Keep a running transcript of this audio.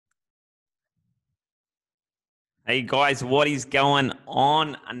Hey guys, what is going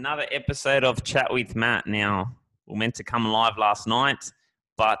on? Another episode of Chat with Matt. Now, we were meant to come live last night,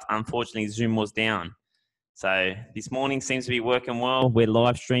 but unfortunately Zoom was down. So this morning seems to be working well. We're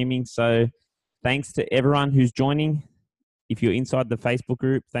live streaming. So thanks to everyone who's joining. If you're inside the Facebook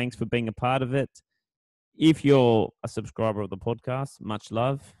group, thanks for being a part of it. If you're a subscriber of the podcast, much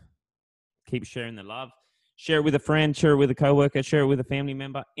love. Keep sharing the love. Share it with a friend, share it with a coworker, share it with a family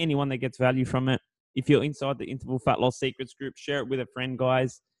member, anyone that gets value from it. If you're inside the Interval Fat Loss Secrets group, share it with a friend,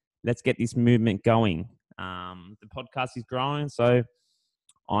 guys. Let's get this movement going. The podcast is growing, so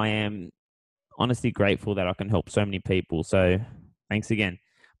I am honestly grateful that I can help so many people. So thanks again.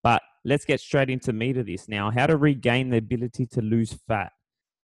 But let's get straight into the meat of this now. How to regain the ability to lose fat.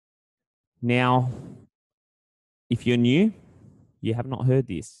 Now, if you're new, you have not heard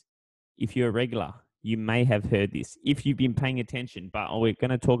this. If you're a regular, you may have heard this if you've been paying attention, but we're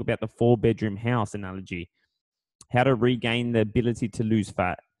going to talk about the 4-bedroom house analogy, how to regain the ability to lose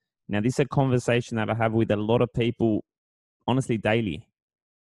fat. Now, this is a conversation that I have with a lot of people, honestly, daily,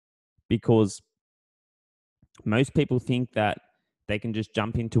 because most people think that they can just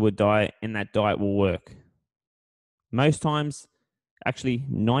jump into a diet and that diet will work. Most times, actually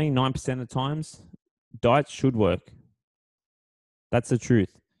 99% of the times, diets should work. That's the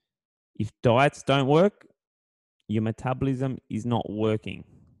truth. If diets don't work, your metabolism is not working.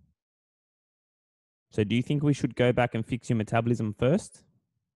 So do you think we should go back and fix your metabolism first?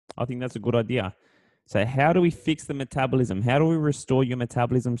 I think that's a good idea. So how do we fix the metabolism? How do we restore your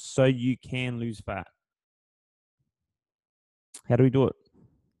metabolism so you can lose fat? How do we do it?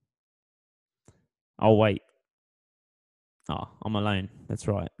 Oh, wait. Oh, I'm alone. That's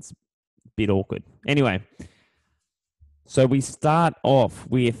right. It's a bit awkward. Anyway, so we start off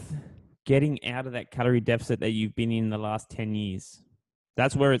with getting out of that calorie deficit that you've been in the last 10 years.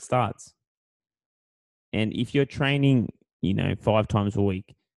 That's where it starts. And if you're training, 5 times a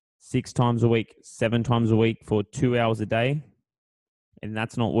week, 6 times a week, 7 times a week for 2 hours a day, and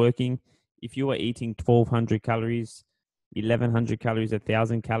that's not working, if you are eating 1,200 calories, 1,100 calories,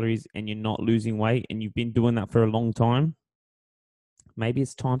 1,000 calories, and you're not losing weight, and you've been doing that for a long time, maybe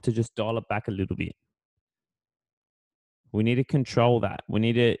it's time to just dial it back a little bit. We need to control that. We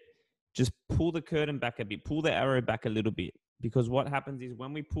need to just pull the curtain back a bit, pull the arrow back a little bit, because what happens is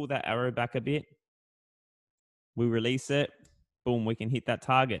when we pull that arrow back a bit, we release it, boom, we can hit that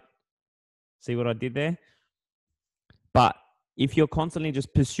target. See what I did there? But if you're constantly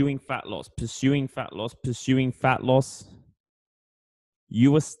just pursuing fat loss,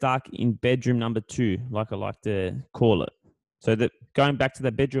 you are stuck in bedroom number 2, like I like to call it. So that going back to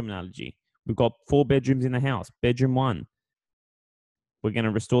the bedroom analogy, we've got 4 bedrooms in the house. Bedroom 1, we're going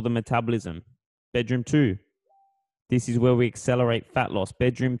to restore the metabolism. Bedroom 2, this is where we accelerate fat loss.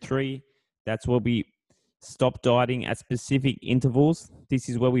 Bedroom 3, that's where we stop dieting at specific intervals. This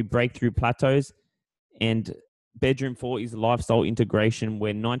is where we break through plateaus. And bedroom 4 is lifestyle integration,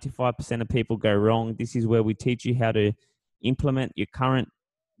 where 95% of people go wrong. This is where we teach you how to implement your current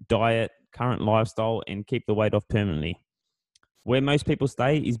diet, current lifestyle, and keep the weight off permanently. Where most people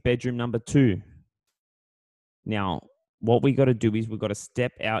stay is bedroom number 2. Now, what we got to do is we've got to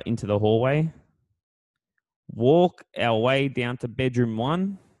step out into the hallway, walk our way down to bedroom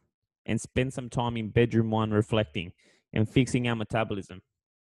 1, and spend some time in bedroom 1 reflecting and fixing our metabolism.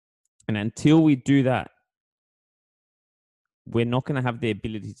 And until we do that, we're not going to have the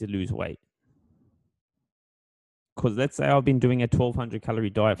ability to lose weight. Because let's say I've been doing a 1,200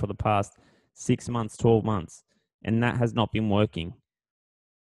 calorie diet for the past 6 months, 12 months, and that has not been working.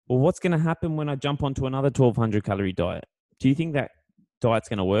 Well, what's going to happen when I jump onto another 1,200 calorie diet? Do you think that diet's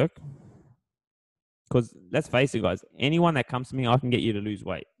going to work? Because let's face it, guys, anyone that comes to me, I can get you to lose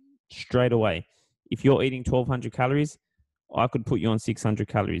weight straight away. If you're eating 1,200 calories, I could put you on 600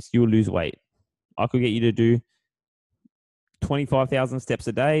 calories. You'll lose weight. I could get you to do 25,000 steps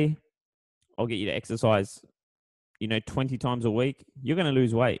a day. I'll get you to exercise, 20 times a week. You're going to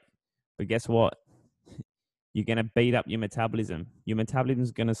lose weight. But guess what? You're going to beat up your metabolism. Your metabolism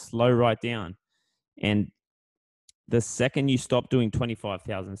is going to slow right down. And the second you stop doing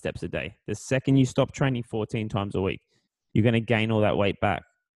 25,000 steps a day, the second you stop training 14 times a week, you're going to gain all that weight back.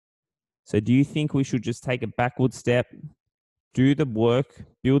 So do you think we should just take a backward step, do the work,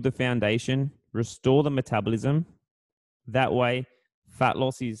 build the foundation, restore the metabolism? That way, fat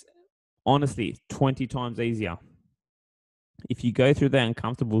loss is honestly 20 times easier. If you go through that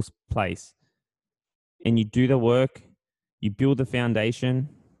uncomfortable place and you do the work, you build the foundation,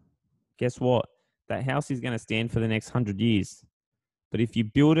 guess what? That house is going to stand for the next 100 years. But if you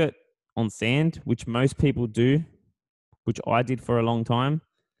build it on sand, which most people do, which I did for a long time,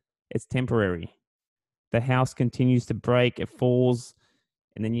 it's temporary. The house continues to break, it falls,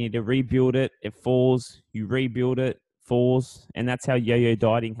 and then you need to rebuild it. It falls, you rebuild it, falls, and that's how yo-yo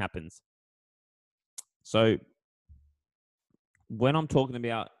dieting happens. So when I'm talking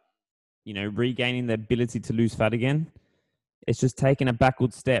about, regaining the ability to lose fat again, it's just taking a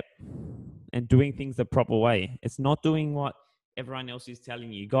backward step and doing things the proper way. It's not doing what everyone else is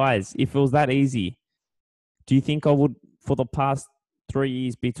telling you. Guys, if it was that easy, do you think I would, for the past 3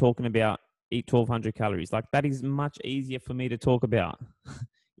 years, be talking about eat 1,200 calories? Like, that is much easier for me to talk about.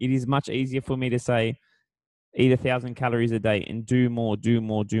 It is much easier for me to say, eat 1,000 calories a day and do more, do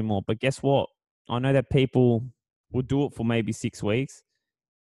more, do more. But guess what? I know that people will do it for maybe 6 weeks.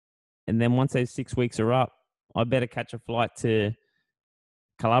 And then once those 6 weeks are up, I better catch a flight to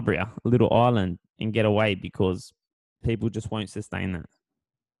Calabria, a little island, and get away, because people just won't sustain that.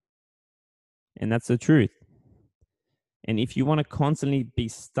 And that's the truth. And if you want to constantly be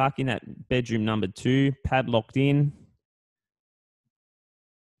stuck in that bedroom number 2, padlocked in,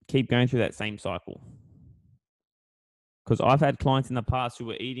 keep going through that same cycle. Because I've had clients in the past who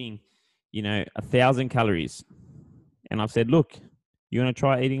were eating, 1,000 calories. And I've said, look, you want to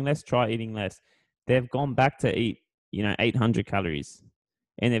try eating less? Try eating less. They've gone back to eat, 800 calories.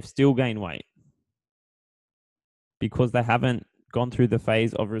 And they've still gained weight. Because they haven't gone through the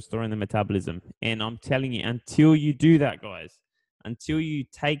phase of restoring the metabolism. And I'm telling you, until you do that, guys, until you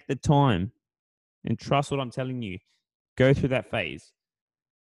take the time and trust what I'm telling you, go through that phase,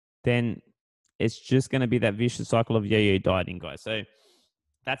 then it's just going to be that vicious cycle of yo-yo dieting, guys. So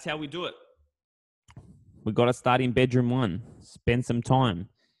that's how we do it. We've got to start in bedroom 1, spend some time.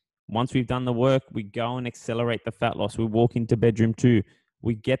 Once we've done the work, we go and accelerate the fat loss. We walk into bedroom 2.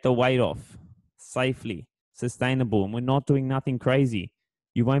 We get the weight off safely, sustainable, and we're not doing nothing crazy.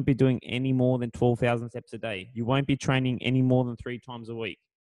 You won't be doing any more than 12,000 steps a day. You won't be training any more than 3 times a week.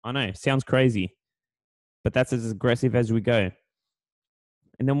 I know, sounds crazy, but that's as aggressive as we go.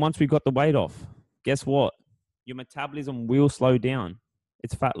 And then once we got the weight off, guess what? Your metabolism will slow down.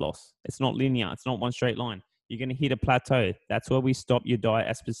 It's fat loss. It's not linear. It's not one straight line. You're going to hit a plateau. That's where we stop your diet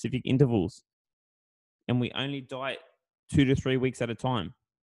at specific intervals. And we only diet 2 to 3 weeks at a time.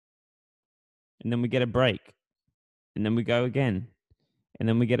 And then we get a break. And then we go again. And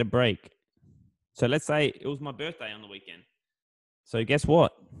then we get a break. So let's say it was my birthday on the weekend. So guess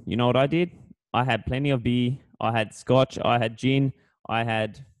what? You know what I did? I had plenty of beer. I had scotch. I had gin. I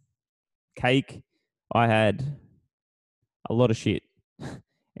had cake. I had a lot of shit.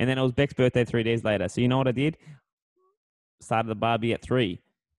 And then it was Beck's birthday 3 days later. So you know what I did? Started the barbie at 3.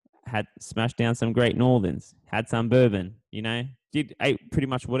 Had smashed down some Great Northerns. Had some bourbon, ate pretty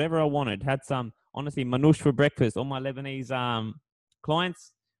much whatever I wanted. Had some, honestly, manouche for breakfast. All my Lebanese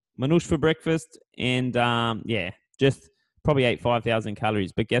clients, manouche for breakfast. And just probably ate 5,000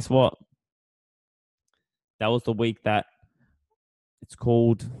 calories. But guess what? That was the week that it's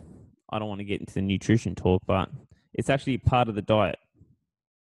called, I don't want to get into the nutrition talk, but it's actually part of the diet.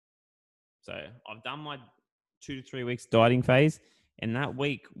 So I've done my 2 to 3 weeks dieting phase, and that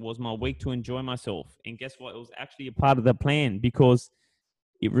week was my week to enjoy myself. And guess what? It was actually a part of the plan because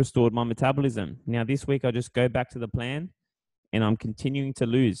it restored my metabolism. Now this week I just go back to the plan and I'm continuing to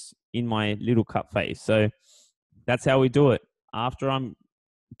lose in my little cut phase. So that's how we do it. After I'm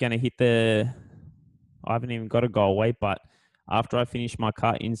going to hit I haven't even got a goal weight, but after I finish my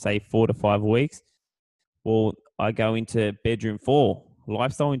cut in, say, 4 to 5 weeks, well, I go into bedroom 4,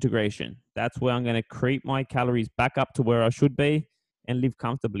 lifestyle integration. That's where I'm going to creep my calories back up to where I should be and live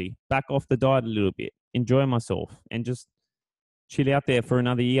comfortably. Back off the diet a little bit, enjoy myself, and just chill out there for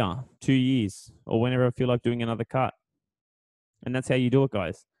another year, 2 years, or whenever I feel like doing another cut. And that's how you do it,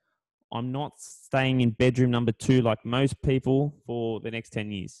 guys. I'm not staying in bedroom number 2 like most people for the next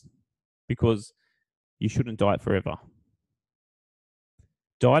 10 years because you shouldn't diet forever.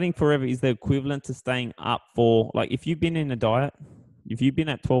 Dieting forever is the equivalent to staying up for, like, if you've been in a diet, if you've been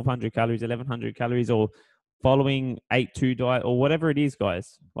at 1,200 calories, 1,100 calories, or following 8-2 diet, or whatever it is,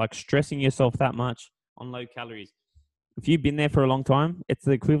 guys, like stressing yourself that much on low calories. If you've been there for a long time, it's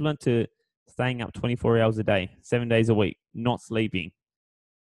the equivalent to staying up 24 hours a day, 7 days a week, not sleeping.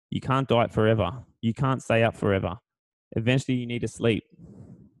 You can't diet forever. You can't stay up forever. Eventually, you need to sleep.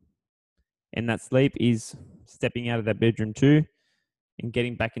 And that sleep is stepping out of that bedroom 2 and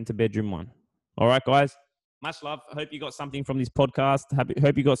getting back into bedroom 1. All right, guys. Much love. I hope you got something from this podcast.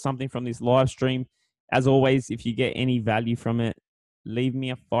 Hope you got something from this live stream. As always, if you get any value from it, leave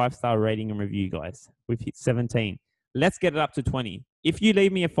me a 5-star rating and review, guys. We've hit 17. Let's get it up to 20. If you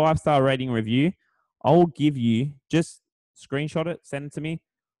leave me a 5-star rating and review, I will give you, just screenshot it, send it to me.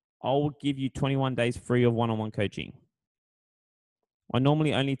 I will give you 21 days free of one-on-one coaching. I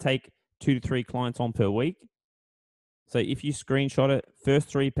normally only take 2 to 3 clients on per week. So if you screenshot it, first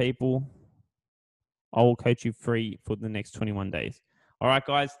 3 people, I will coach you free for the next 21 days. All right,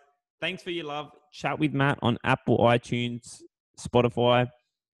 guys. Thanks for your love. Chat with Matt on Apple, iTunes, Spotify.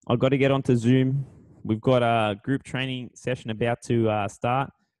 I've got to get onto Zoom. We've got a group training session about to start.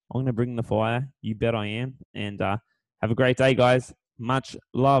 I'm going to bring the fire. You bet I am. And have a great day, guys. Much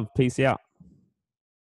love. Peace out.